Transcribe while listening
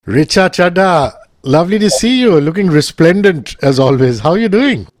Richa, Chadha, lovely to see you. Looking resplendent as always. How are you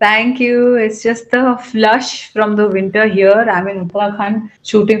doing? Thank you. It's just the flush from the winter here. I'm in Uttarakhand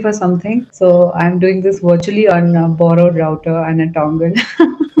shooting for something. So I'm doing this virtually on a borrowed router and a dongle.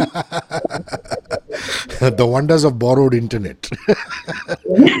 The wonders of borrowed internet.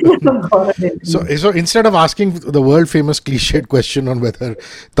 Borrowed So, internet. so instead of asking the world famous cliched question on whether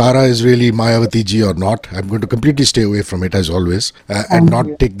Tara is really Mayavati ji or not, I'm going to completely stay away from it as always, and Thank not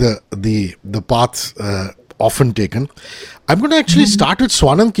you. take the path often taken. I'm going to actually start with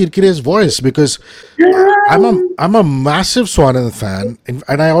Swanand Kirkire's voice because I'm a massive Swanand fan,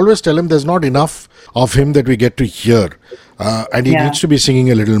 and I always tell him there's not enough of him that we get to hear. And he Yeah. needs to be singing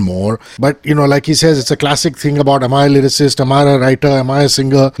a little more. But, like he says, it's a classic thing about am I a lyricist, am I a writer, am I a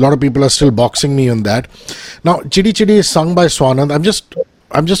singer? A lot of people are still boxing me on that. Now, Chidi Chidi is sung by Swanand. I'm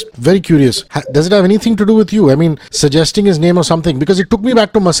just very curious. Does it have anything to do with you? I mean, suggesting his name or something? Because it took me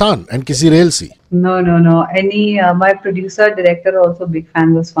back to Masan and Kisi Rail Si. No. My producer, director, are also big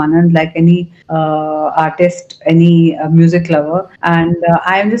fans of Swanand, like any artist, any music lover. And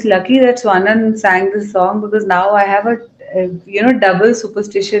I am just lucky that Swanand sang this song because now I have a double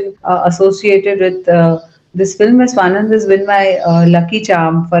superstition associated with this film. As Swanand has been my lucky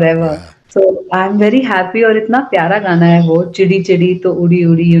charm forever. Yeah. So I'm very happy और इतना प्यारा गाना है वो चिड़ी चिड़ी तो उड़ी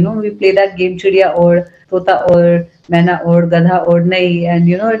उड़ी we play that game चिड़िया ओढ़ तोता ओढ़ मैना ओढ़ गधा ओढ़ नहीं and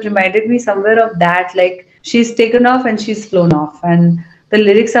it reminded me somewhere of that like she's taken off and she's flown off and the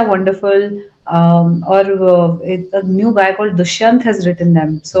lyrics are wonderful or a new guy called Dushyant has written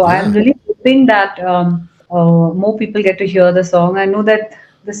them so I'm Yeah. really hoping that more people get to hear the song. I know that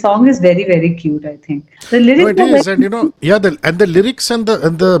the song is very very cute. I think the No, lyrics it are is, and very yeah, the lyrics and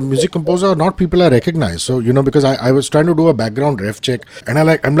the music composer are not people I recognize. So because I was trying to do a background ref check, and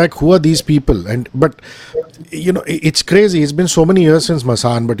I'm like, who are these people? And but it's crazy. It's been so many years since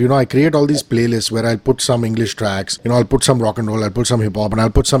Masan, but I create all these playlists where I'll put some English tracks, I'll put some rock and roll, I'll put some hip hop, and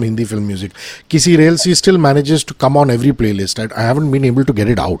I'll put some Hindi film music. Kisi Railsi still manages to come on every playlist. I haven't been able to get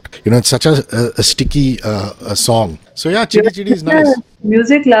it out. It's such a sticky a song. So yeah, You're Chidi Chidi is such a nice.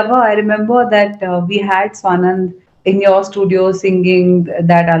 music lover. I remember that we had Swanand in your studio singing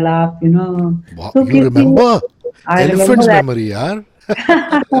that alap. Wow, So you cute. remember? I remember Elephant's that. memory, yaar.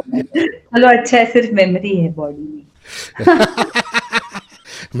 चलो अच्छा है सिर्फ memory है body में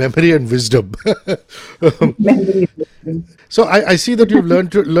Memory and wisdom. Memory So I see that you've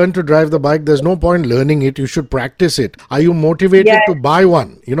learned to drive the bike. There's no point learning it. You should practice it. Are you motivated to yes. buy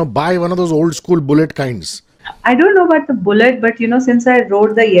one? Buy one of those old school bullet kinds. I don't know about the Bullet, but since I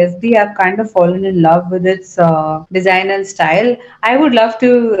rode the ESD, I've kind of fallen in love with its design and style. I would love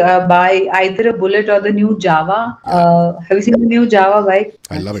to buy either a Bullet or the new Java. Yeah, Have you seen the new Java bike?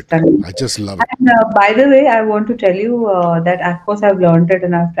 I love That's it. stunning. I just love it. And by the way, I want to tell you that of course I've learned it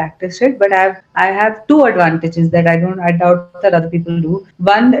and I've practiced it, but I have two advantages that I doubt that other people do.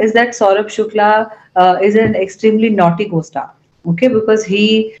 One is that Saurabh Shukla is an extremely naughty co-star. Okay, because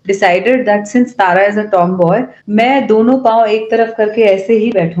he decided that since Tara is a tomboy, मैं दोनों पाँव एक तरफ करके ऐसे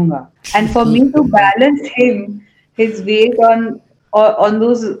ही बैठूंगा. And for me to balance his weight on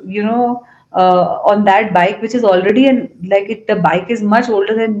those, on that bike, which is already the bike is much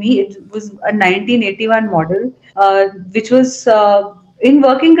older than me. It was a 1981 model, which was in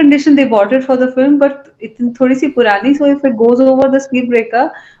working condition. They bought it for the film, but it's थोड़ी सी पुरानी. So if it goes over the speed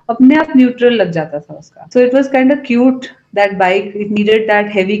breaker, अपने आप neutral लग जाता था उसका. So it was kind of cute that bike. It needed that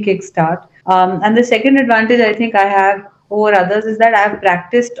heavy kickstart. And the second advantage I think I have over others is that I have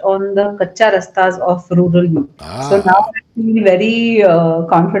practiced on the kacha rastas of rural youth. So now Ah, I feel very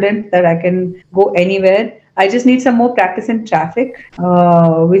confident that I can go anywhere. I just need some more practice in traffic,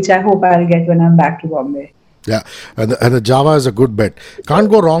 which I hope I'll get when I'm back to Bombay. yeah. And the Java is a good bet. Can't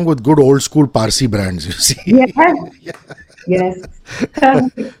go wrong with good old school Parsi brands, you see. Yes, yes.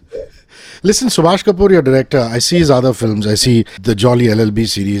 Listen, Subhash Kapoor, your director, I see his other films. I see the Jolly LLB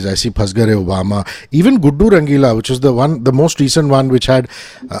series. I see Phasgare Obama. Even Guddu Rangila, which was the most recent one, which had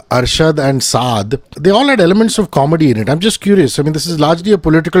Arshad and Saad. They all had elements of comedy in it. I'm just curious. I mean, this is largely a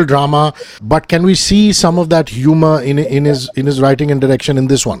political drama, but can we see some of that humor in his writing and direction in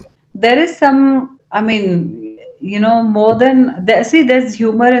this one? There is some, I mean, more than there. See, there's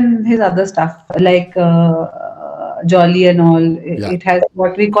humor in his other stuff, like Jolly and all. Yeah. It has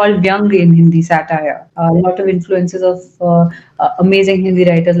what we call Vyang in Hindi satire. A lot of influences of amazing Hindi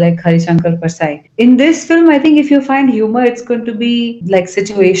writers like Harishankar Parsai. In this film, I think if you find humor, it's going to be like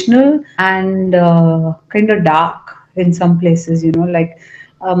situational and kind of dark in some places. Like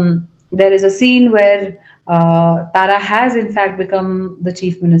there is a scene where Tara has in fact become the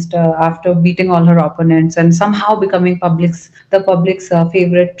chief minister after beating all her opponents and somehow becoming the public's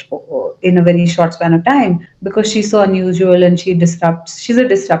favorite in a very short span of time because she's so unusual and she disrupts. She's a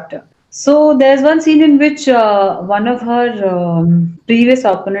disruptor. So there's one scene in which one of her previous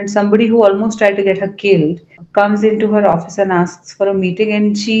opponents, somebody who almost tried to get her killed, comes into her office and asks for a meeting,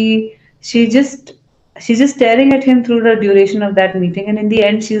 and she just she's just staring at him through the duration of that meeting, and in the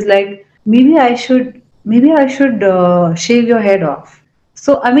end, she's like, maybe I should shave your head off.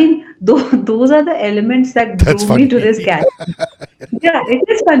 So I mean, those are the elements that That's drew me funny. to this character. Yeah, it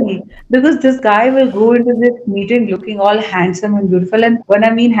is funny because this guy will go into this meeting looking all handsome and beautiful. And when I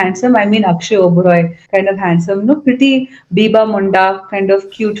mean handsome, I mean Akshay Oberoi kind of handsome, no pretty Biba Munda kind of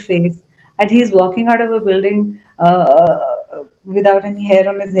cute face. And he's walking out of a building without any hair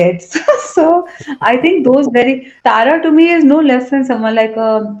on his head. So I think those very Tara to me is no less than someone like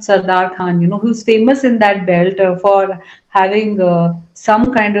Sardar Khan, who's famous in that belt for having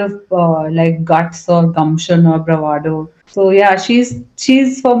some kind of like guts or gumption or bravado. So yeah,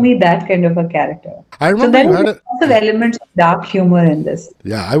 she's for me that kind of a character. I So remember there you is had a. lots of elements of dark humor in this.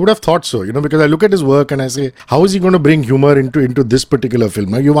 Yeah, I would have thought so, because I look at his work and I say, how is he going to bring humor into this particular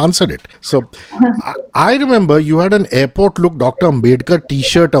film? Now, you've answered it. So, I remember you had an airport look Dr. Ambedkar t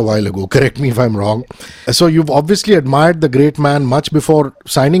shirt a while ago. Correct me if I'm wrong. So, you've obviously admired the great man much before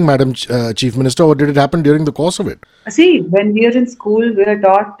signing Madam Chief Minister, or did it happen during the course of it? See, when we are in school, we are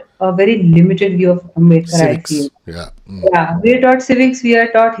taught a very limited view of Ambedkar, I feel. Civics. Yeah. Yeah, we are taught civics, we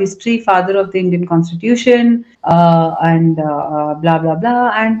are taught history, father of the Indian Constitution, and blah, blah,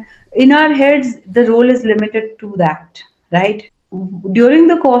 blah. And in our heads, the role is limited to that, right? During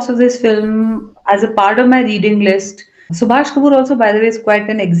the course of this film, as a part of my reading list, Subhash Kapoor also, by the way, is quite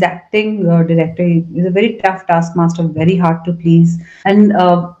an exacting director. He's a very tough taskmaster, very hard to please, and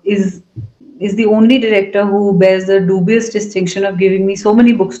is the only director who bears the dubious distinction of giving me so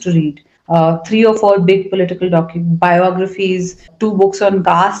many books to read. Three or four big political biographies, two books on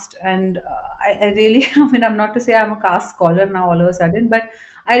caste, and I really, I mean, I'm not to say I'm a caste scholar now all of a sudden, but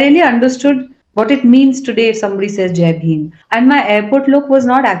I really understood what it means today if somebody says Jai Bhim. And my airport look was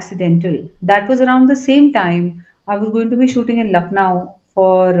not accidental. That was around the same time I was going to be shooting in Lucknow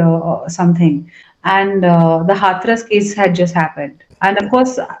for something, and the Hathras case had just happened. And of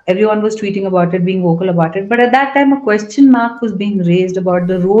course, everyone was tweeting about it, being vocal about it. But at that time, a question mark was being raised about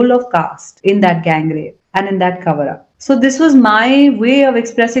the role of caste in that gang rape and in that cover up. So, this was my way of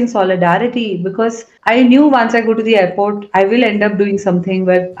expressing solidarity because I knew once I go to the airport, I will end up doing something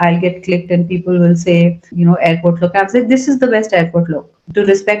where I'll get clicked and people will say, airport look. I've said, this is the best airport look. To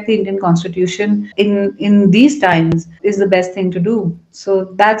respect the Indian Constitution in these times is the best thing to do.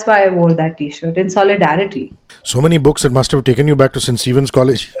 So, that's why I wore that t shirt in solidarity. So many books, it must have taken you back to St. Stephen's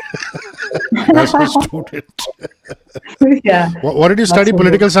College as a student. Yeah. What did you study?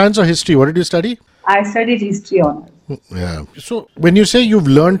 Political science or history? What did you study? I studied history honors. Yeah. So when you say you've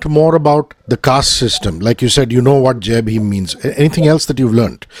learned more about the caste system, like you said, you know what Jai Bhim means. Anything else that you've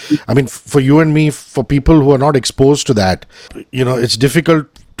learned? I mean, for you and me, for people who are not exposed to that, it's difficult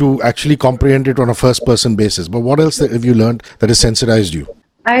to actually comprehend it on a first person basis. But what else have you learned that has sensitized you?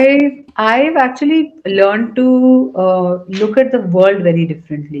 I've actually learned to look at the world very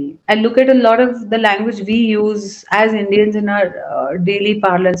differently. I look at a lot of the language we use as Indians in our daily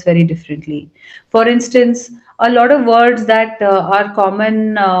parlance very differently. For instance, a lot of words that are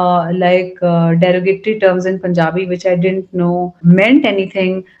common, like derogatory terms in Punjabi, which I didn't know meant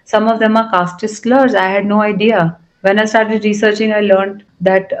anything. Some of them are casteist slurs. I had no idea. When I started researching, I learned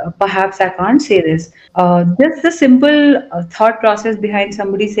that perhaps I can't say this. Just the simple thought process behind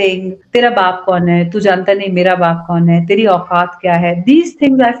somebody saying, "Tera baap kaun hai? Tu janta nahi mera baap kaun hai? Teri auqat kya hai?" These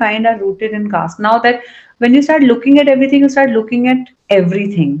things I find are rooted in caste. Now that when you start looking at everything, you start looking at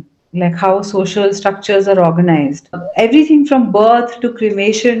everything, like how social structures are organized. Everything from birth to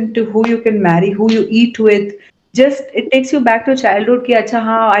cremation to who you can marry, who you eat with, just it takes you back to childhood ki acha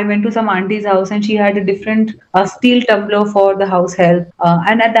ha I went to some auntie's house and she had a different steel tumbler for the house help,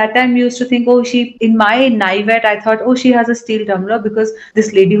 and at that time we used to think, oh, she, in my naivete I thought, oh, she has a steel tumbler because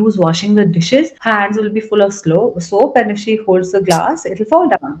this lady who's washing the dishes, her hands will be full of soap, and if she holds the glass it'll fall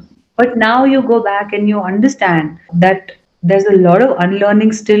down. But now you go back and you understand that there's a lot of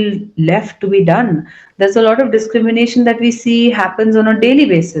unlearning still left to be done. There's a lot of discrimination that we see happens on a daily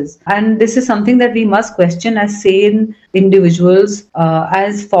basis. And this is something that we must question as sane individuals,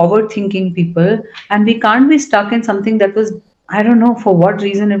 as forward thinking people. And we can't be stuck in something that was, I don't know for what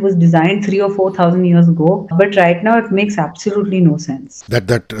reason it was designed 3 or 4 thousand years ago, but right now it makes absolutely no sense.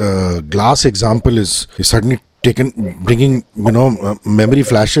 That glass example is certainly taken, bringing, memory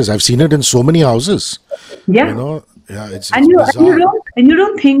flashes. I've seen it in so many houses. Yeah. Yeah, it's And bizarre. you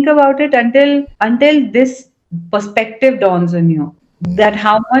don't think about it until this perspective dawns on you, that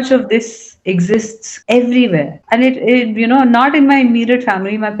how much of this exists everywhere. And it not in my immediate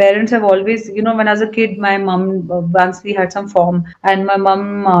family. My parents have always, when I was a kid, my mom, once we had some form, and my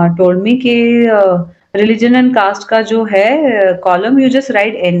mom told me कि religion and caste का जो है column, you just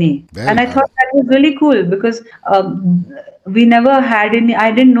write NA. Well, And I thought that was really cool because we never had any. I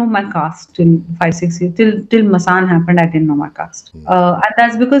didn't know my caste till 5 6 years, till Masan happened. I didn't know my caste, and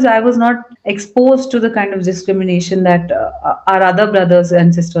that's because I was not exposed to the kind of discrimination that our other brothers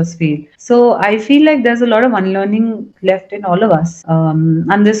and sisters feel. So I feel like there's a lot of unlearning left in all of us,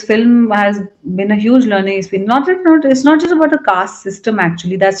 and this film has been a huge learning experience. It's not just about a caste system.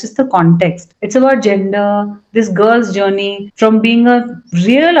 Actually, that's just the context. It's about gender. This girl's journey from being a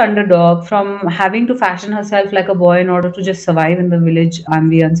real underdog, from having to fashion herself like a boy in order to just survive in the village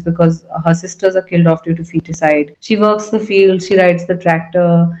ambience because her sisters are killed off due to feticide. She works the field, she rides the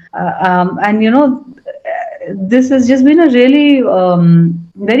tractor, and this has just been a really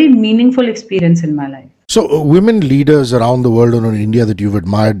very meaningful experience in my life. so women leaders around the world or in India that you've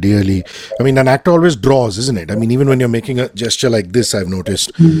admired dearly. I mean, an actor always draws, isn't it? I mean, even when you're making a gesture like this, I've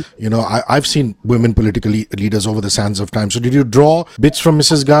noticed. I've seen women political leaders over the sands of time. So, did you draw bits from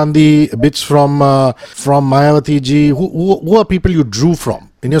Mrs. Gandhi, bits from Mayawati ji? Who are people you drew from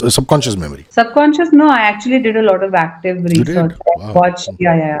in your subconscious memory? Subconscious? No, I actually did a lot of active You did? research. I Wow. watched,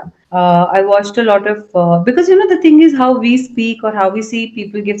 yeah. I watched a lot of because the thing is how we speak or how we see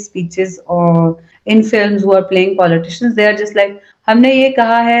people give speeches or in films who are playing politicians. They are just like हमने ये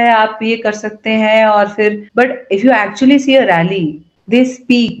कहा है, आप ये कर सकते हैं और फिर. But if you actually see a rally, they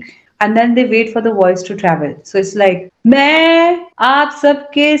speak and then they wait for the voice to travel. So it's like मैं आप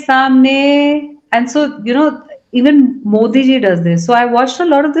सबके सामने, and so even Modi ji does this. So I watched a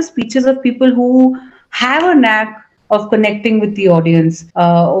lot of the speeches of people who have a knack of connecting with the audience,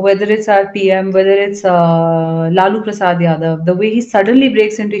 whether it's our PM, whether it's Lalu Prasad Yadav, the way he suddenly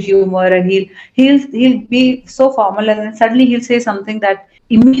breaks into humor and he'll be so formal and then suddenly he'll say something that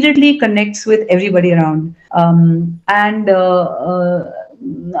immediately connects with everybody around. And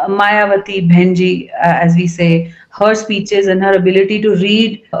Mayawati Bhenji, as we say, her speeches and her ability to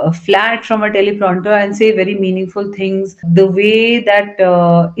read flat from a teleprompter and say very meaningful things. The way that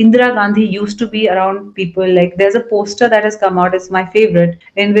Indira Gandhi used to be around people. Like there's a poster that has come out, it's my favorite,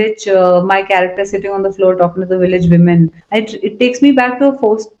 in which my character sitting on the floor talking to the village women. It takes me back to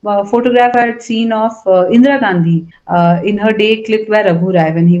a photograph I had seen of Indira Gandhi in her day clip by Raghu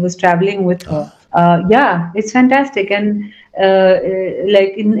Rai when he was traveling with her. Yeah, it's fantastic. And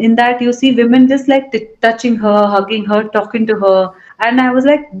like in that you see women just like touching her, hugging her, talking to her, and I was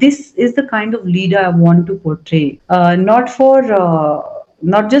like, this is the kind of leader I want to portray, not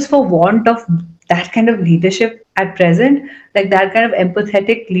just for want of that kind of leadership at present, like that kind of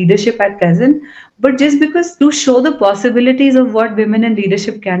empathetic leadership at present, but just because to show the possibilities of what women in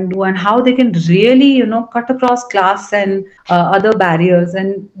leadership can do and how they can really, cut across class and other barriers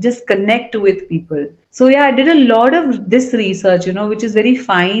and just connect with people. So yeah, I did a lot of this research, which is very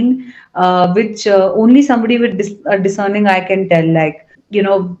fine, which only somebody with a discerning eye can tell. Like,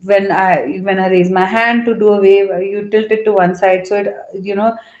 when I raise my hand to do a wave, you tilt it to one side, so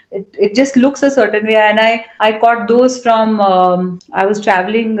it just looks a certain way. And I caught those from I was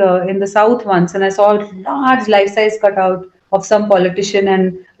traveling in the south once, and I saw a large life size cutout of some politician,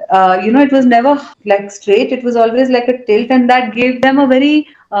 and it was never like straight, it was always like a tilt, and that gave them a very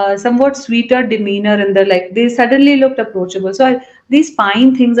somewhat sweeter demeanor, and they suddenly looked approachable. So these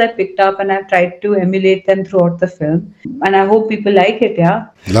fine things I picked up, and I've tried to emulate them throughout the film, and I hope people like it. Yeah.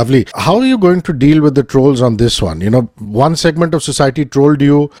 Lovely. How are you going to deal with the trolls on this one? One segment of society trolled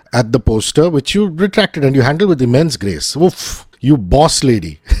you at the poster, which you retracted and you handled with immense grace. Oof. You boss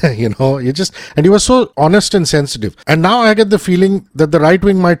lady, and you were so honest and sensitive. And now I get the feeling that the right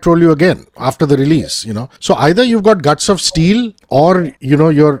wing might troll you again after the release, So either you've got guts of steel or,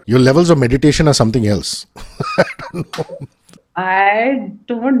 your levels of meditation are something else. I don't know. I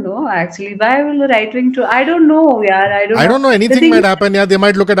don't know actually. Why will the right wing to? I don't know. Yeah, I don't know. Anything might happen. Yeah, they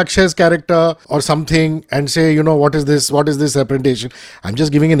might look at Akshay's character or something and say, what is this? What is this representation? I'm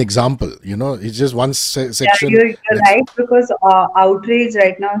just giving an example. It's just one section. Yeah, you're right, because outrage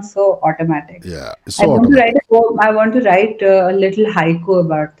right now is so automatic. Yeah, it's so automatic. I want to write a little haiku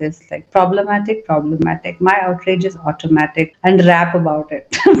about this, like problematic. My outrage is automatic, and rap about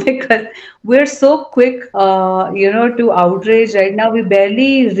it because we're so quick, to outrage right now. We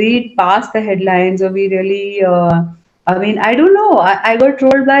barely read past the headlines, or we really I mean, I don't know. I got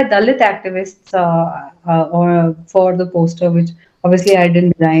trolled by Dalit activists for the poster, which obviously I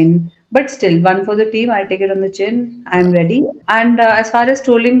didn't design. But still, one for the team. I take it on the chin. I'm ready. And as far as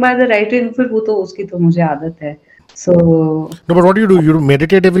trolling by the right wing, फिर वो तो उसकी तो मुझे आदत है. So No, but what do? You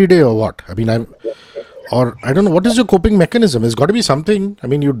meditate every day or what? I mean, or I don't know. What is your coping mechanism? It's got to be something. I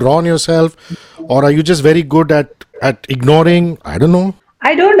mean, you draw on yourself, or are you just very good at ignoring? I don't know.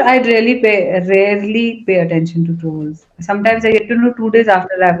 I don't. I rarely pay attention to trolls. Sometimes I get to know 2 days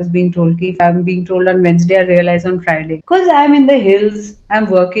after I was being told. Ki if I'm being told on Wednesday, I realize on Friday. Because I'm in the hills, I'm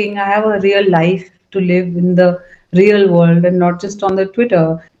working. I have a real life to live in the real world and not just on the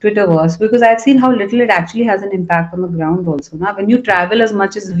Twitterverse. Because I've seen how little it actually has an impact on the ground also. Now, when you travel as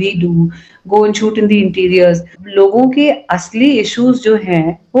much as we do, go and shoot in the interiors, लोगों के असली issues जो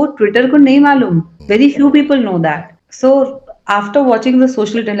हैं, वो Twitter को नहीं मालूम. Very few people know that. So after watching the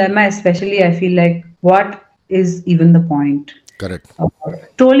social dilemma, especially, I feel like what is even the point? Correct.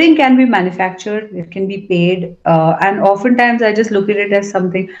 Trolling can be manufactured, it can be paid, and oftentimes I just look at it as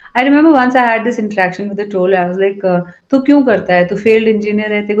something. I remember once I had this interaction with a troll. I was like, "तू क्यों करता है? तू failed engineer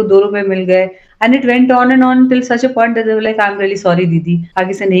है, तेरे को 2 रुपए मिल गए." And it went on and on till such a point that they were like, "I'm really sorry, दीदी,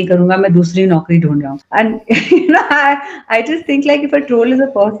 आगे से नहीं करूँगा, मैं दूसरी नौकरी ढूंढ रहा हूँ." And I just think like if a troll is a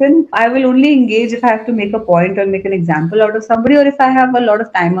person, I will only engage if I have to make a point or make an example out of somebody, or if I have a lot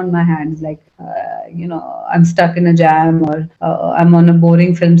of time on my hands, like I'm stuck in a jam, or I'm on a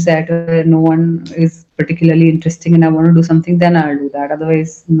boring film set where no one is particularly interesting and I want to do something, then I'll do that.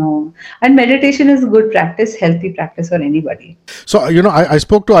 Otherwise, no. And meditation is good practice, healthy practice for anybody. So, I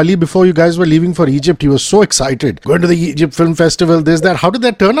spoke to Ali before you guys were leaving for Egypt. He was so excited. Going to the Egypt Film Festival, this, that. How did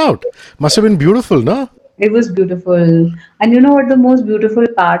that turn out? Must have been beautiful, no? It was beautiful. And you know what the most beautiful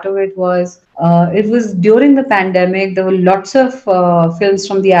part of it was? It was during the pandemic. There were lots of films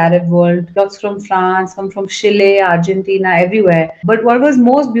from the Arab world, lots from France, some from Chile, Argentina, everywhere. But what was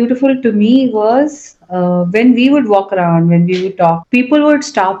most beautiful to me was when we would walk around, when we would talk, people would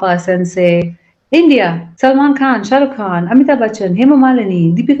stop us and say, India, Salman Khan, Shah Rukh Khan, Amitabh Bachchan, Hema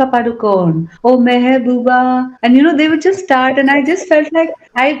Malini, Deepika Padukone, oh Mehbooba. And they would just start. And I just felt like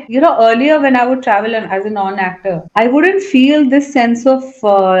earlier when I would travel and as a non-actor, I wouldn't feel this sense of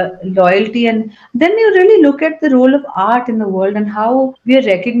loyalty. And then you really look at the role of art in the world and how we are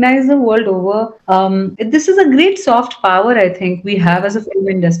recognized the world over. This is a great soft power, I think, we have as a film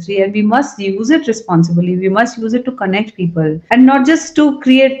industry, and we must use it responsibly. We must use it to connect people and not just to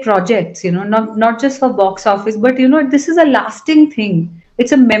create projects, not just for box office, but this is a lasting thing.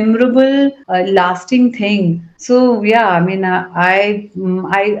 It's a memorable, lasting thing. So yeah, I mean,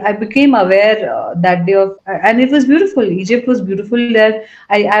 I became aware that day of, and it was beautiful. Egypt was beautiful. There,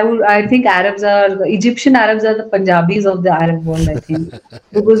 I think Egyptian Arabs are the Punjabis of the Arab world. I think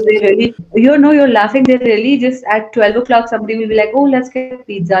because they really, you're laughing. They really just at 12 o'clock, somebody will be like, "Oh, let's get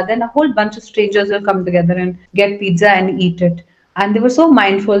pizza." Then a whole bunch of strangers will come together and get pizza and eat it. And they were so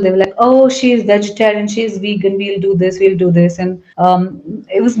mindful. They were like, "Oh, she is vegetarian, she is vegan. We'll do this, we'll do this," and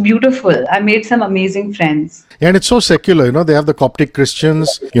it was beautiful. I made some amazing friends. Yeah, and it's so secular. They have the Coptic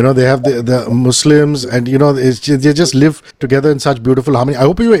Christians. They have the Muslims, and they just live together in such beautiful harmony. I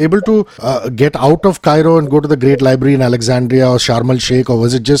hope you were able to get out of Cairo and go to the Great Library in Alexandria or Sharm el Sheikh, or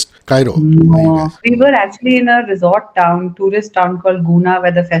was it just Cairo? No, we were actually in a resort town, tourist town called Guna,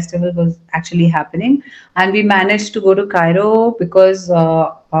 where the festival was actually happening, and we managed to go to Cairo because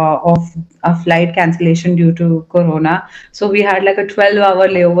of a flight cancellation due to corona. So we had like a 12-hour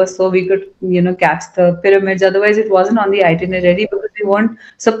layover so we could catch the pyramids. Otherwise it wasn't on the itinerary because we weren't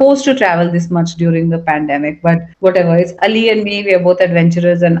supposed to travel this much during the pandemic. But whatever, it's Ali and me, we are both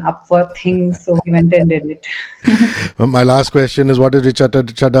adventurous and up for things, so we went and did it. My last question is, what is Richa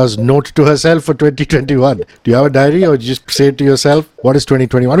Chadha's note to herself for 2021? Do you have a diary, or just say it to yourself? What is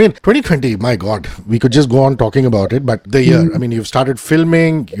 2021? I mean, 2020, my God, we could just go on talking about it, but the year, I mean, you've started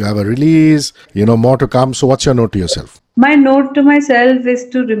filming, you have a release, more to come. So what's your note to yourself? My note to myself is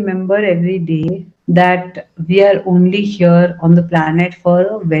to remember every day that we are only here on the planet for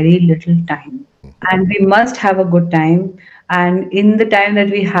a very little time. And we must have a good time. And in the time that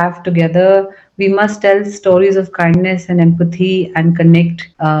we have together, we must tell stories of kindness and empathy and connect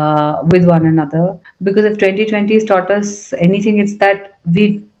with one another. Because if 2020 has taught us anything, it's that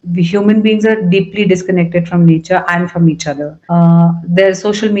we human beings are deeply disconnected from nature and from each other. Their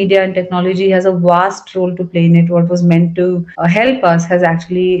social media and technology has a vast role to play in it. What was meant to help us has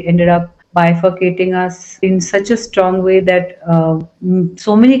actually ended up bifurcating us in such a strong way that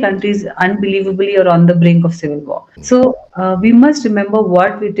so many countries unbelievably are on the brink of civil war. So we must remember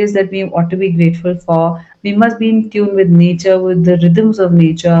what it is that we ought to be grateful for. We must be in tune with nature, with the rhythms of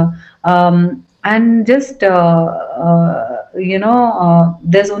nature. and just there's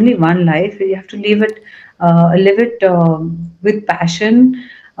only one life. You have to live it with passion,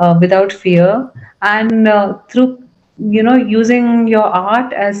 without fear, and through using your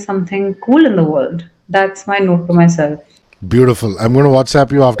art as something cool in the world. That's my note to myself. Beautiful. I'm going to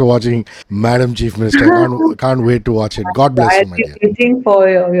WhatsApp you after watching Madam Chief Minister. I can't wait to watch it. God bless I'll you, my be dear. waiting for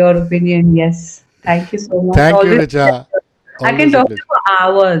your opinion. Yes, thank you so much. Thank you, Always, Richa. I can Always a talk to you pleasure. for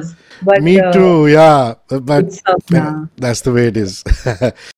hours, but Me too. Yeah, but it's up now. that's the way it is.